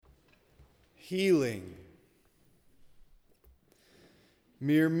Healing.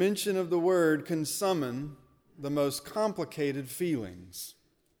 Mere mention of the word can summon the most complicated feelings.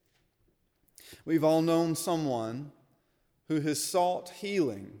 We've all known someone who has sought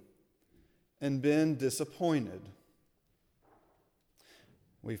healing and been disappointed.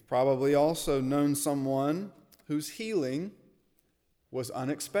 We've probably also known someone whose healing was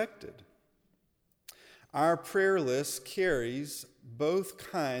unexpected. Our prayer list carries both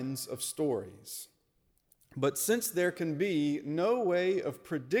kinds of stories. But since there can be no way of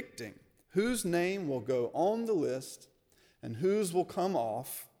predicting whose name will go on the list and whose will come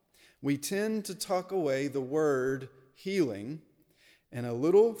off, we tend to tuck away the word healing in a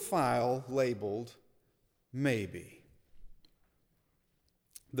little file labeled maybe.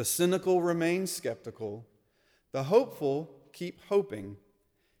 The cynical remain skeptical. The hopeful keep hoping.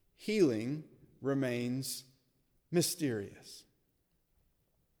 Healing remains mysterious.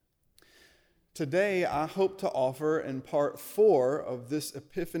 Today, I hope to offer in part 4 of this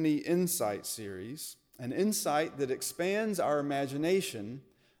Epiphany Insight series, an insight that expands our imagination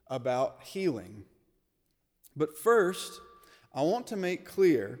about healing. But first, I want to make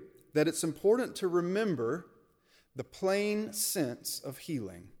clear that it's important to remember the plain sense of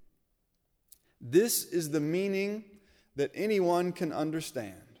healing. This is the meaning that anyone can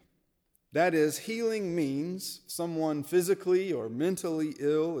understand. That is, healing means someone physically or mentally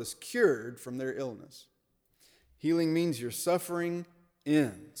ill is cured from their illness. Healing means your suffering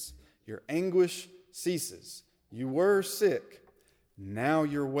ends. Your anguish ceases. You were sick. Now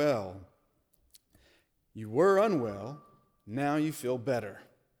you're well. You were unwell. Now you feel better.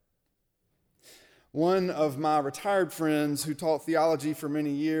 One of my retired friends who taught theology for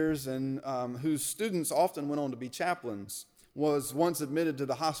many years and whose students often went on to be chaplains was once admitted to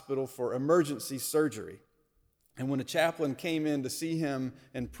the hospital for emergency surgery. And when a chaplain came in to see him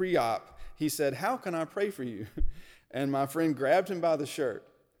in pre-op, he said, "How can I pray for you?" And my friend grabbed him by the shirt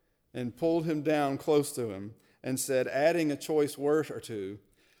and pulled him down close to him and said, adding a choice word or two,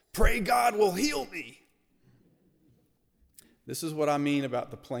 "Pray God will heal me." This is what I mean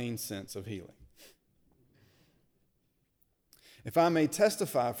about the plain sense of healing. If I may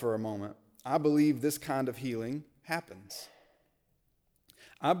testify for a moment, I believe this kind of healing happens.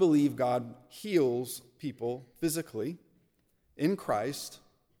 I believe God heals people physically in Christ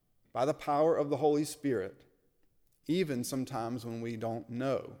by the power of the Holy Spirit, even sometimes when we don't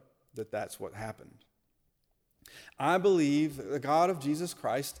know that that's what happened. I believe that the God of Jesus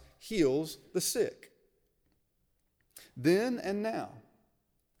Christ heals the sick, then and now.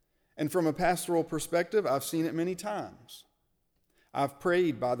 And from a pastoral perspective, I've seen it many times. I've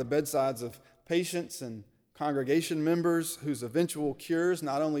prayed by the bedsides of patients and congregation members whose eventual cures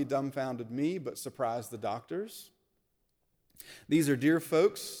not only dumbfounded me, but surprised the doctors. These are dear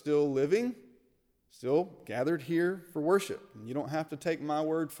folks still living, still gathered here for worship. And you don't have to take my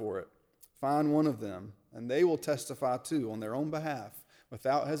word for it. Find one of them, and they will testify too on their own behalf,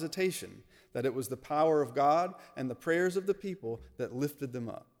 without hesitation, that it was the power of God and the prayers of the people that lifted them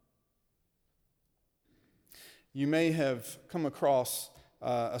up. You may have come across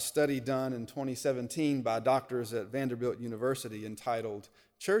a study done in 2017 by doctors at Vanderbilt University entitled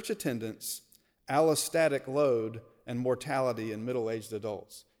 "Church Attendance, Allostatic Load, and Mortality in Middle-Aged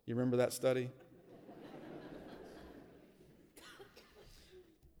Adults." You remember that study?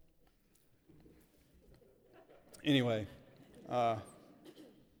 Anyway,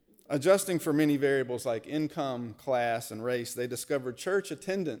 adjusting for many variables like income, class, and race, they discovered church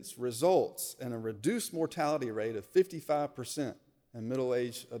attendance results in a reduced mortality rate of 55% in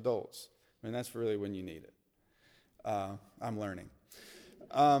middle-aged adults. I mean, that's really when you need it. I'm learning.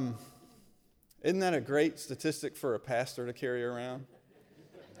 Isn't that a great statistic for a pastor to carry around?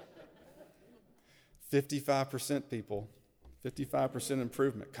 55% people, 55%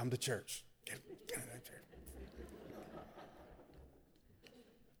 improvement. Come to church. Get to church.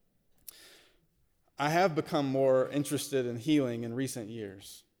 I have become more interested in healing in recent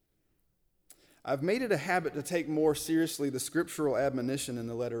years. I've made it a habit to take more seriously the scriptural admonition in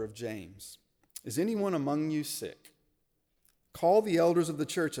the letter of James. Is anyone among you sick? Call the elders of the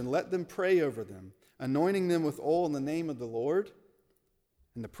church and let them pray over them, anointing them with oil in the name of the Lord.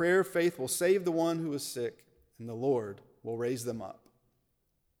 And the prayer of faith will save the one who is sick, and the Lord will raise them up.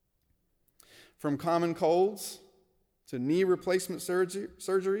 From common colds to knee replacement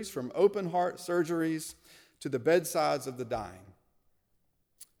surgeries, from open heart surgeries to the bedsides of the dying.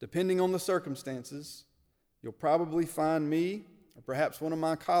 Depending on the circumstances, you'll probably find me, or perhaps one of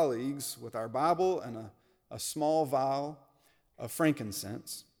my colleagues, with our Bible and a small vial of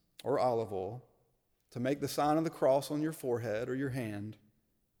frankincense or olive oil to make the sign of the cross on your forehead or your hand,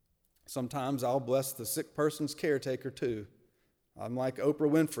 Sometimes I'll bless the sick person's caretaker too. I'm like Oprah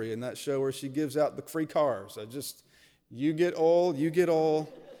Winfrey in that show where she gives out the free cars. You get all, you get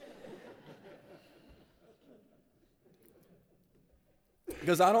all.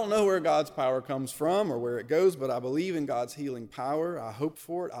 Because I don't know where God's power comes from or where it goes, but I believe in God's healing power. I hope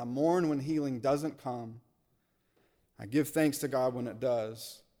for it. I mourn when healing doesn't come. I give thanks to God when it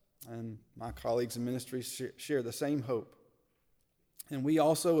does. And my colleagues in ministry share the same hope. And we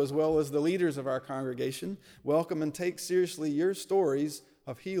also, as well as the leaders of our congregation, welcome and take seriously your stories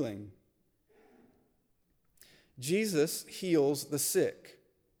of healing. Jesus heals the sick.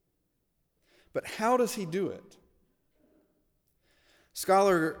 But how does he do it?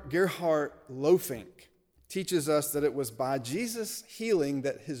 Scholar Gerhard Lofink teaches us that it was by Jesus' healing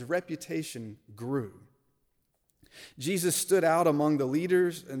that his reputation grew. Jesus stood out among the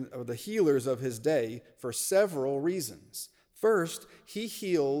leaders and the healers of his day for several reasons. First, he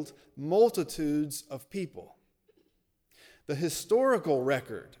healed multitudes of people. The historical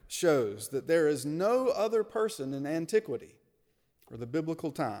record shows that there is no other person in antiquity or the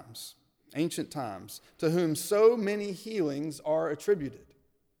biblical times, ancient times, to whom so many healings are attributed.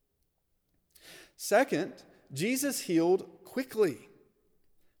 Second, Jesus healed quickly,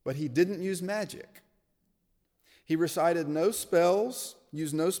 but he didn't use magic. He recited no spells,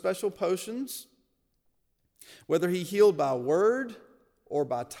 used no special potions. Whether he healed by word or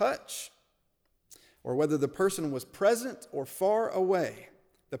by touch, or whether the person was present or far away,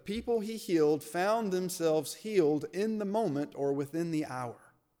 the people he healed found themselves healed in the moment or within the hour.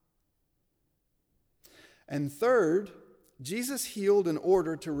 And third, Jesus healed in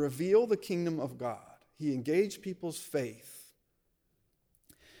order to reveal the kingdom of God. He engaged people's faith.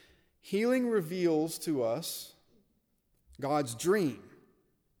 Healing reveals to us God's dream.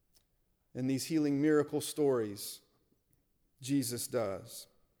 In these healing miracle stories, Jesus does.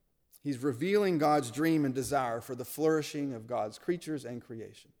 He's revealing God's dream and desire for the flourishing of God's creatures and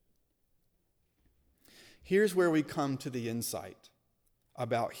creation. Here's where we come to the insight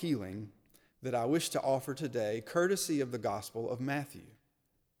about healing that I wish to offer today, courtesy of the Gospel of Matthew.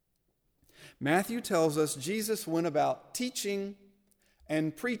 Matthew tells us Jesus went about teaching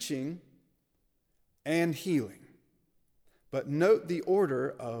and preaching and healing. But note the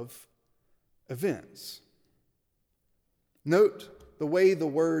order of events. Note the way the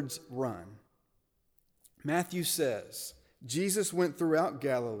words run. Matthew says, Jesus went throughout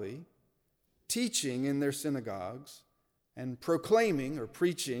Galilee, teaching in their synagogues and proclaiming or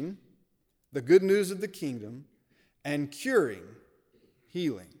preaching the good news of the kingdom and curing,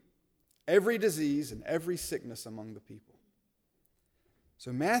 healing, every disease and every sickness among the people.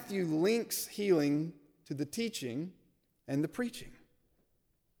 So Matthew links healing to the teaching and the preaching.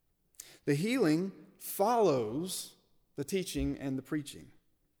 The healing follows the teaching and the preaching.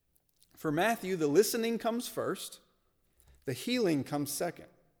 For Matthew, the listening comes first, the healing comes second.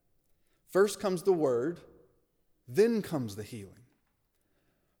 First comes the word, then comes the healing.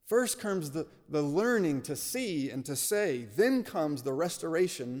 First comes the learning to see and to say, then comes the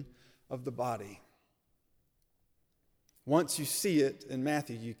restoration of the body. Once you see it in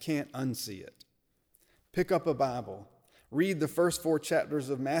Matthew, you can't unsee it. Pick up a Bible. Read the first 4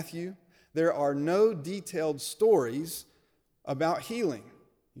 chapters of Matthew. There are no detailed stories about healing.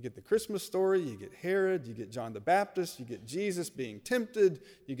 You get the Christmas story, you get Herod, you get John the Baptist, you get Jesus being tempted,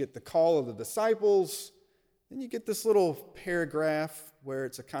 you get the call of the disciples. Then you get this little paragraph where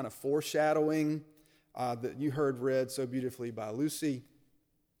it's a kind of foreshadowing that you heard read so beautifully by Lucy.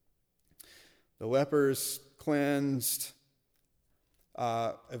 The lepers cleansed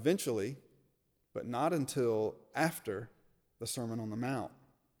eventually, but not until after the Sermon on the Mount.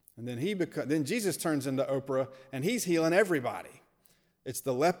 And then Jesus turns into Oprah, and he's healing everybody. It's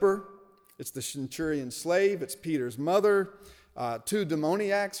the leper, it's the centurion slave, it's Peter's mother. 2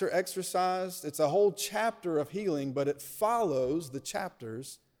 demoniacs are exorcised. It's a whole chapter of healing, but it follows the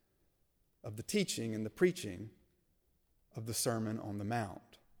chapters of the teaching and the preaching of the Sermon on the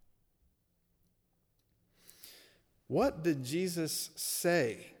Mount. What did Jesus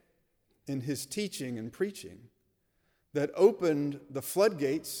say in his teaching and preaching that opened the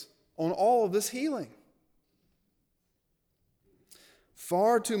floodgates on all of this healing?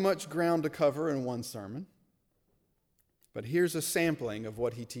 Far too much ground to cover in one sermon, but here's a sampling of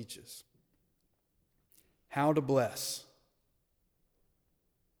what he teaches. How to bless.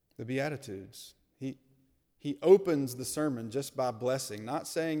 The Beatitudes. He opens the sermon just by blessing, not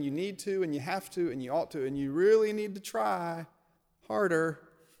saying you need to and you have to and you ought to and you really need to try harder.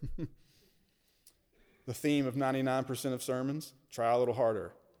 The theme of 99% of sermons, try a little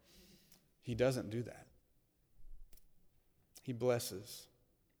harder. He doesn't do that. He blesses.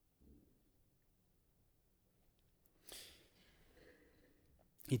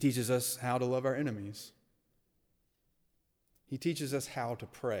 He teaches us how to love our enemies. He teaches us how to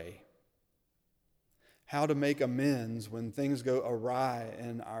pray, how to make amends when things go awry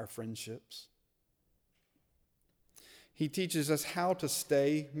in our friendships. He teaches us how to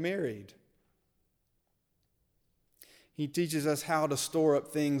stay married. He teaches us how to store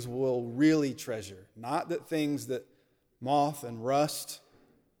up things we'll really treasure, not that things that moth and rust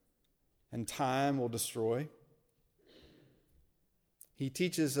and time will destroy. He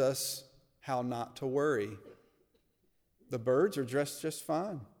teaches us how not to worry. The birds are dressed just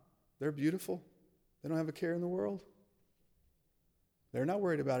fine. They're beautiful. They don't have a care in the world. They're not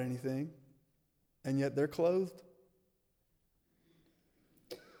worried about anything, and yet they're clothed.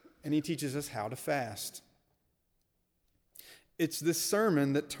 And he teaches us how to fast. It's this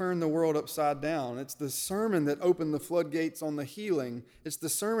sermon that turned the world upside down. It's the sermon that opened the floodgates on the healing. It's the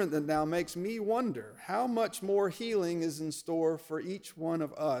sermon that now makes me wonder how much more healing is in store for each one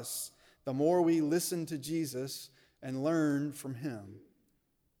of us the more we listen to Jesus and learn from him.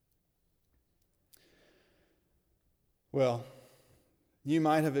 Well, you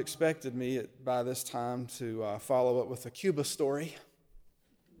might have expected me by this time to follow up with a Cuba story.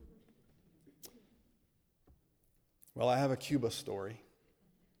 Well, I have a Cuba story.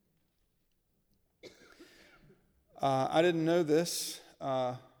 I didn't know this,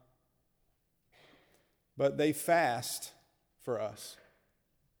 but they fast for us.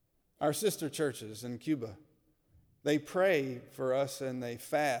 Our sister churches in Cuba, they pray for us and they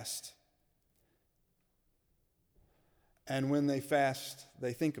fast. And when they fast,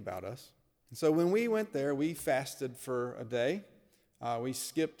 they think about us. And so when we went there, we fasted for a day. We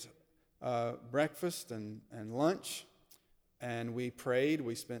skipped breakfast and lunch, and we prayed.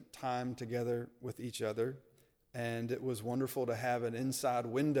 We spent time together with each other, and it was wonderful to have an inside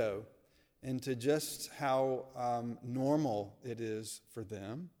window into just how normal it is for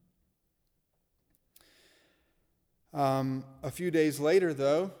them. A few days later,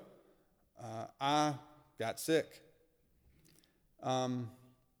 though, I got sick.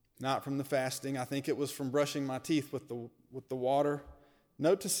 Not from the fasting. I think it was from brushing my teeth with the water.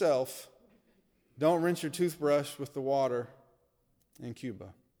 Note to self, don't rinse your toothbrush with the water in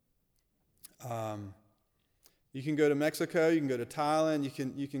Cuba. You can go to Mexico, you can go to Thailand,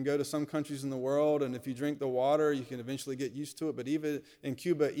 you can go to some countries in the world, and if you drink the water, you can eventually get used to it. But even in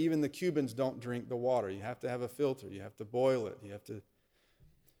Cuba, even the Cubans don't drink the water. You have to have a filter. You have to boil it. You have to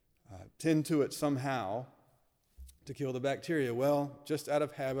tend to it somehow to kill the bacteria. Well, just out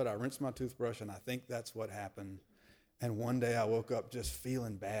of habit, I rinsed my toothbrush, and I think that's what happened. And one day I woke up just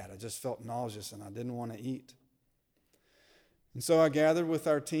feeling bad. I just felt nauseous, and I didn't want to eat. And so I gathered with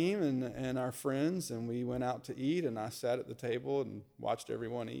our team and our friends, and we went out to eat, and I sat at the table and watched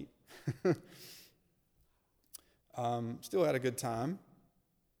everyone eat. Still had a good time.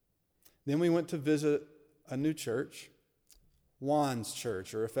 Then we went to visit a new church, Juan's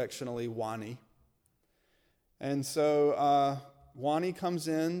church, or affectionately Wani. And so Wani comes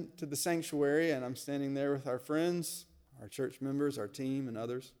in to the sanctuary, and I'm standing there with our friends, our church members, our team, and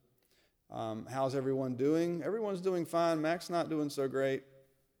others. How's everyone doing? Everyone's doing fine. Mac's not doing so great.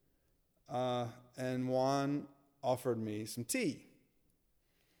 And Juan offered me some tea.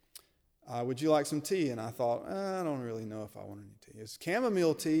 Would you like some tea? And I thought, I don't really know if I want any tea. It's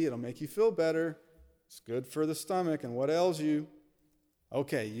chamomile tea. It'll make you feel better. It's good for the stomach. And what ails you?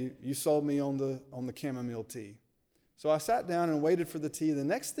 Okay, you sold me on the chamomile tea. So I sat down and waited for the tea. The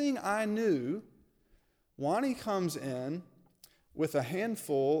next thing I knew, Wani comes in with a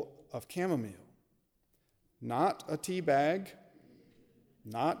handful of chamomile. Not a tea bag,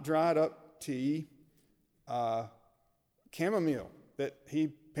 not dried up tea, chamomile that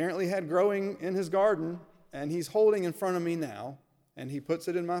he apparently had growing in his garden, and he's holding in front of me now, and he puts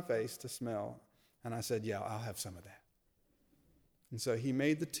it in my face to smell. And I said, yeah, I'll have some of that. And so he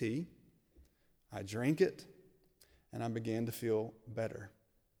made the tea. I drank it, and I began to feel better.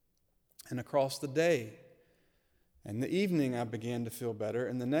 And across the day and the evening, I began to feel better.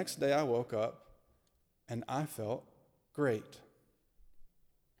 And the next day, I woke up, and I felt great.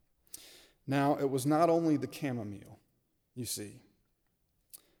 Now, it was not only the chamomile, you see.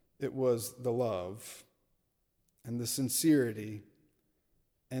 It was the love and the sincerity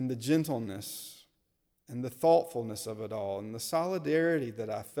and the gentleness and the thoughtfulness of it all, and the solidarity that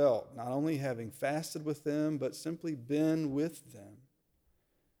I felt, not only having fasted with them, but simply been with them,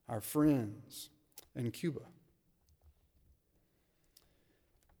 our friends in Cuba.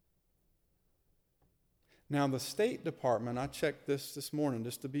 Now, the State Department, I checked this morning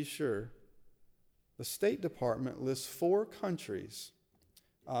just to be sure, the State Department lists 4 countries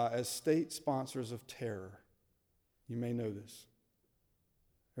as state sponsors of terror. You may know this.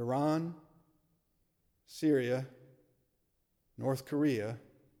 Iran, Syria, North Korea,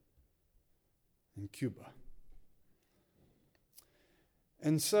 and Cuba.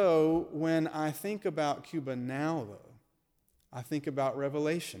 And so when I think about Cuba now, though, I think about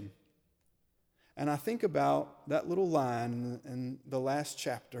Revelation. And I think about that little line in the last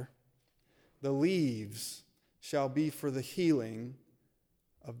chapter. The leaves shall be for the healing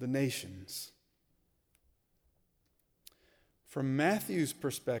of the nations. From Matthew's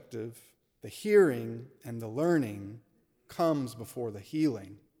perspective, the hearing and the learning comes before the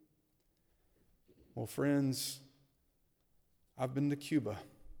healing. Well, friends, I've been to Cuba,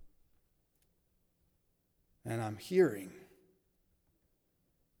 and I'm hearing,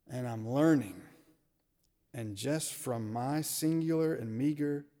 and I'm learning, and just from my singular and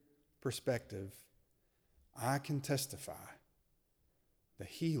meager perspective, I can testify the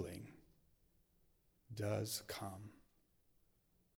healing does come.